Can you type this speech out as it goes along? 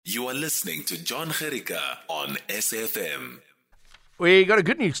You are listening to John Gerika on SFM. We got a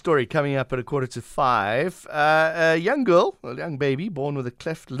good news story coming up at 4:45. A young girl, a young baby, born with a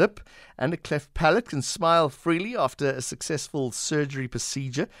cleft lip and a cleft palate, can smile freely after a successful surgery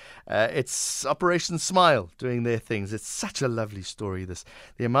procedure. It's Operation Smile doing their things. It's such a lovely story, this.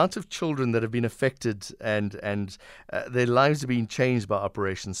 The amount of children that have been affected and their lives are being changed by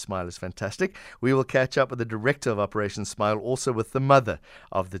Operation Smile is fantastic. We will catch up with the director of Operation Smile, also with the mother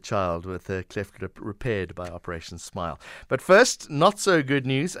of the child with her cleft lip repaired by Operation Smile. But first, not so good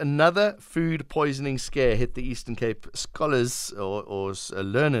news. Another food poisoning scare hit the Eastern Cape scholars or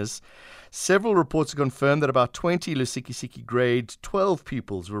learners. Several reports have confirmed that about 20 Lusikisiki grade 12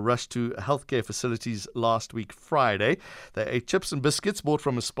 pupils were rushed to healthcare facilities last week Friday. They ate chips and biscuits bought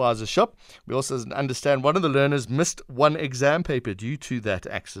from a spaza shop. We also understand one of the learners missed one exam paper due to that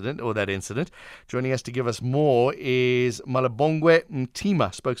accident or that incident. Joining us to give us more is Malibongwe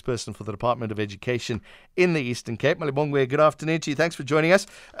Mtima, spokesperson for the Department of Education in the Eastern Cape. Malibongwe, good afternoon to you. Thanks for joining us.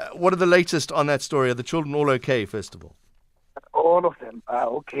 What are the latest on that story? Are the children all okay, first of all? All of them are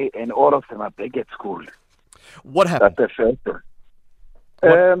okay, and all of them are back at school. What happened? That's the first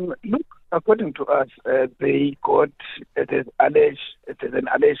one. Look, according to us, they got it is an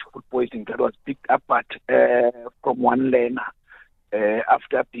alleged food poisoning that was picked up from one learner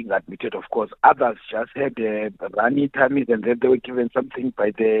after being admitted. Of course, others just had runny tummies, and then they were given something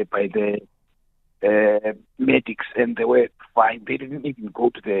by the medics, and they were fine. They didn't even go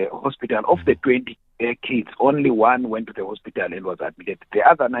to the hospital. Of the 20 kids, only one went to the hospital and was admitted. The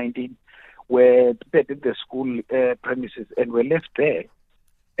other 19 were at the school premises and were left there,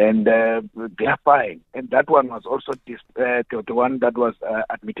 and they are fine. And that one was also the one that was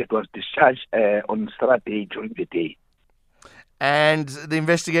admitted was discharged on Saturday during the day. And the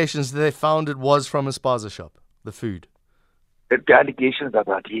investigations, they found it was from a spaza shop, the food. The allegations are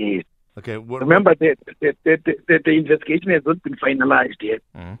that yes. Okay. Remember, the investigation has not been finalized yet.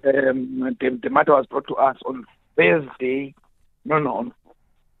 The matter was brought to us on Thursday. On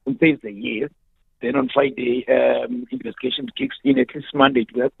Thursday, yes. Then on Friday, investigation kicks in. At least Monday,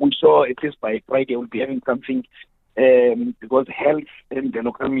 we saw at least by Friday we'll be having something because health and the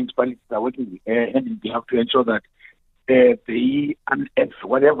local municipalities are working and we have to ensure that they unearth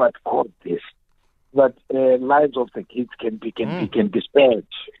whatever caused this, that lives of the kids can be spared.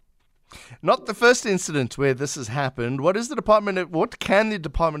 Not the first incident where this has happened. What can the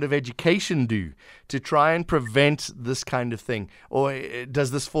Department of Education do to try and prevent this kind of thing? Or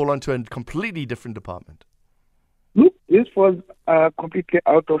does this fall onto a completely different department? Look, this was completely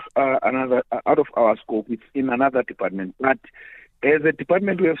out of our scope. It's in another department. But as a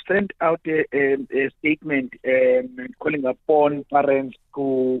department, we have sent out a statement calling upon parents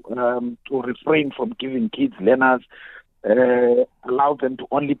to refrain from giving kids learners. Allow them to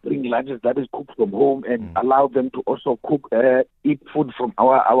only bring lunches that is cooked from home, and allow them to also eat food from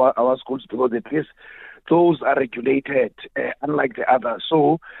our schools, because at least those are regulated, unlike the others.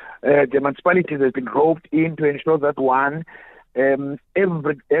 So the municipalities have been roped in to ensure that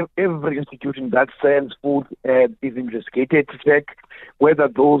every institution that sells food is investigated to check whether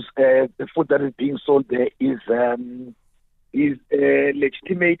the food that is being sold there is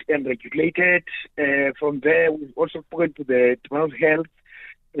legitimate and regulated. From there, we've also spoken to the Department of Health.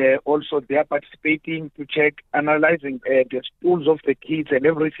 Also, they are participating to check, analyzing the schools of the kids and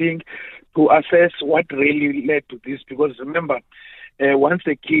everything to assess what really led to this. Because remember, once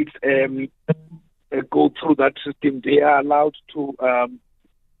the kids go through that system, they are allowed to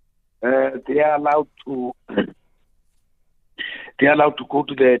go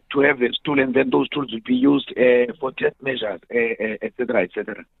to have a stool, and then those tools will be used for test measures, etc.,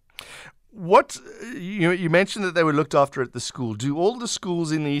 etc. What you mentioned that they were looked after at the school. Do all the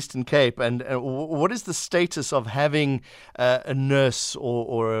schools in the Eastern Cape, and what is the status of having a nurse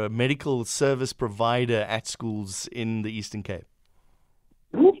or a medical service provider at schools in the Eastern Cape?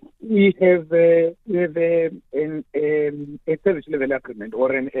 We have a service level agreement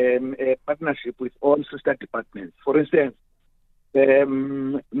or a partnership with all sister departments. For instance,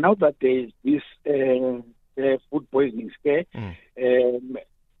 now that there is this food poisoning scare,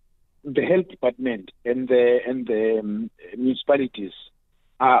 the health department and the municipalities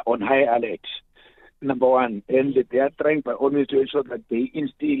are on high alert. Number one, and they are trying by all means to ensure that they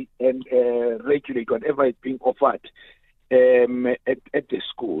instill and regulate whatever is being offered at the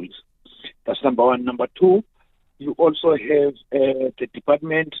schools. That's number one. Number two, you also have the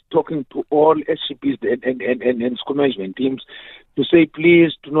department talking to all SCPs and school management teams to say,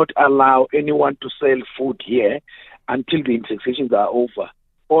 please do not allow anyone to sell food here until the investigations are over.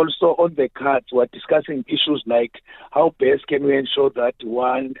 also on the cards, we're discussing issues like how best can we ensure that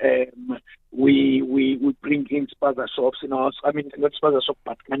we bring in spaza shops in our, I mean, not spaza shop,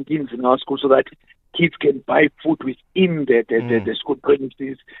 but canteens in our school so that kids can buy food within the school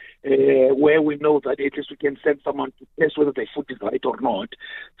premises, where we know that at least we can send someone to test whether the food is right or not.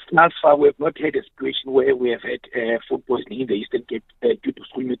 Thus far, we have not had a situation where we have had food poisoning in the Eastern Cape due to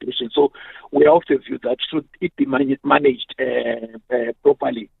school nutrition. So we are of the view that should it be managed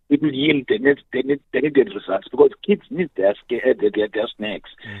properly, it will yield the needed results, because kids need their snacks.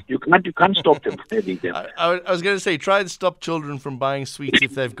 You can't stop them from having them. I was going to say, try and stop children from buying sweets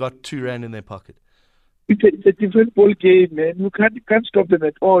if they've got R2 in their pocket. It's a different ball game, man. You can't stop them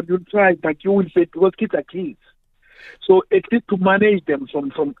at all. You'll try, but you will say, because kids are kids. So at least to manage them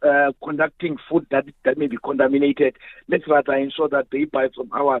from conducting food that may be contaminated, let's rather ensure that they buy from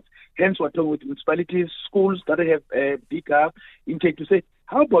ours. Hence, we're talking with municipalities, schools that have a bigger intake to say,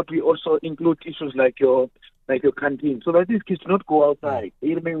 how about we also include issues like your canteen, so that these kids do not go outside,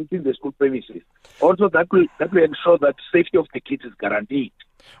 they remain within the school premises. Also, that will ensure that safety of the kids is guaranteed.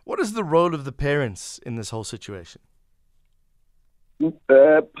 What is the role of the parents in this whole situation?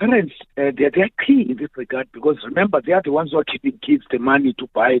 Parents, they're key in this regard, because remember, they are the ones who are giving kids the money to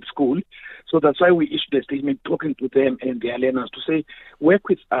buy at school. So that's why we issued a statement talking to them and their learners to say, work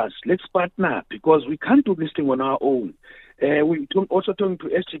with us, let's partner, because we can't do this thing on our own. We also talking to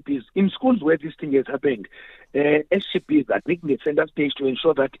SGPs in schools where this thing has happened. SGPs are taking the center stage to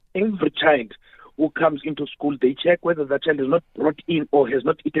ensure that every child who comes into school, they check whether the child is not brought in or has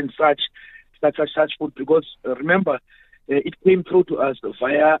not eaten such food, because remember, it came through to us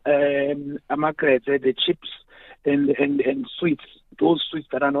via amakrets, the chips and sweets, those sweets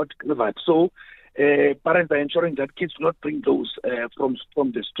that are not covered. So parents are ensuring that kids do not bring those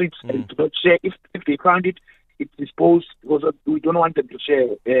from the streets and do not share. If they found it, it's disposed, because we don't want them to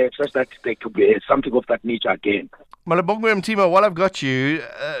share such that there could be something of that nature again. Malibongwe Mtima, while I've got you,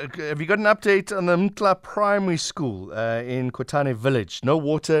 have you got an update on the Mtla Primary School in Kotane Village? No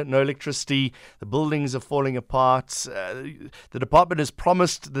water, no electricity, the buildings are falling apart. The department has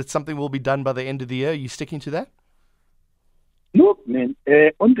promised that something will be done by the end of the year. Are you sticking to that? Look, man,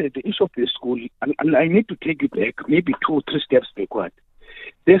 on the issue of the school, I need to take you back, maybe 2 or 3 steps backward.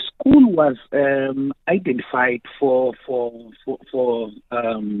 The school was identified for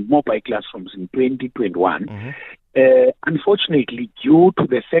mobile classrooms in 2021. Unfortunately, due to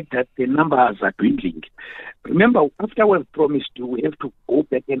the fact that the numbers are dwindling. Remember, after we've promised you, we have to go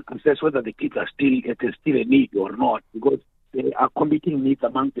back and assess whether the kids are still a need or not, because there are competing needs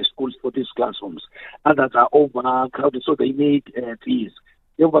among the schools for these classrooms. Others are overcrowded, so they need fees.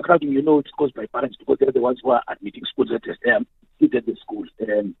 The overcrowding, it's caused by parents, because they're the ones who are admitting students at the schools.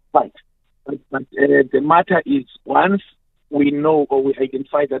 But the matter is, once we know or we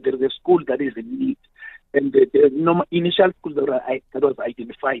identify that there is a school that is in need, and the initial school that was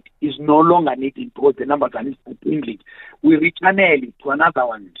identified is no longer needed because the numbers are dwindling, we rechannel it to another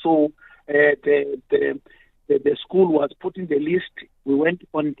one. So the school was put in the list. We went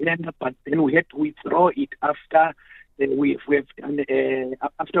on tender, but then we had to withdraw it after we've done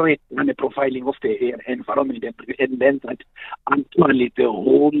after we done the profiling of the environment and then that actually the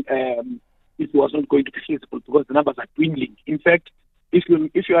whole it was not going to be feasible because the numbers are dwindling. In fact, if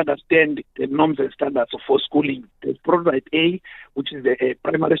you understand the norms and standards for schooling, there's prototype A, which is the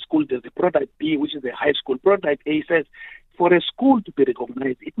primary school, there's the prototype B, which is the high school. Prototype A says for a school to be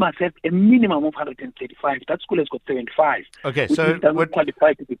recognized, it must have a minimum of 135. That school has got 75. Okay, so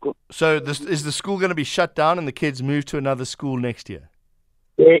qualify to be is the school going to be shut down and the kids move to another school next year?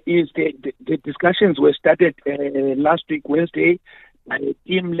 There is the discussions were started last week, Wednesday, by a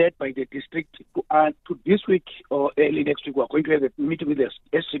team led by the district. To this week or early next week, we're going to have a meeting with the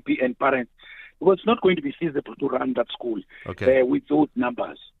SCP and parents. Because it's not going to be feasible to run that school with those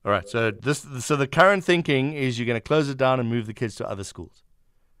numbers. All right. So the current thinking is you're going to close it down and move the kids to other schools.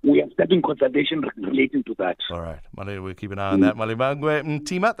 We are starting consultation relating to that. All right. We'll keep an eye on that. Malibongwe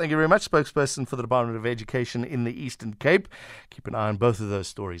Mtima, thank you very much. Spokesperson for the Department of Education in the Eastern Cape. Keep an eye on both of those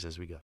stories as we go.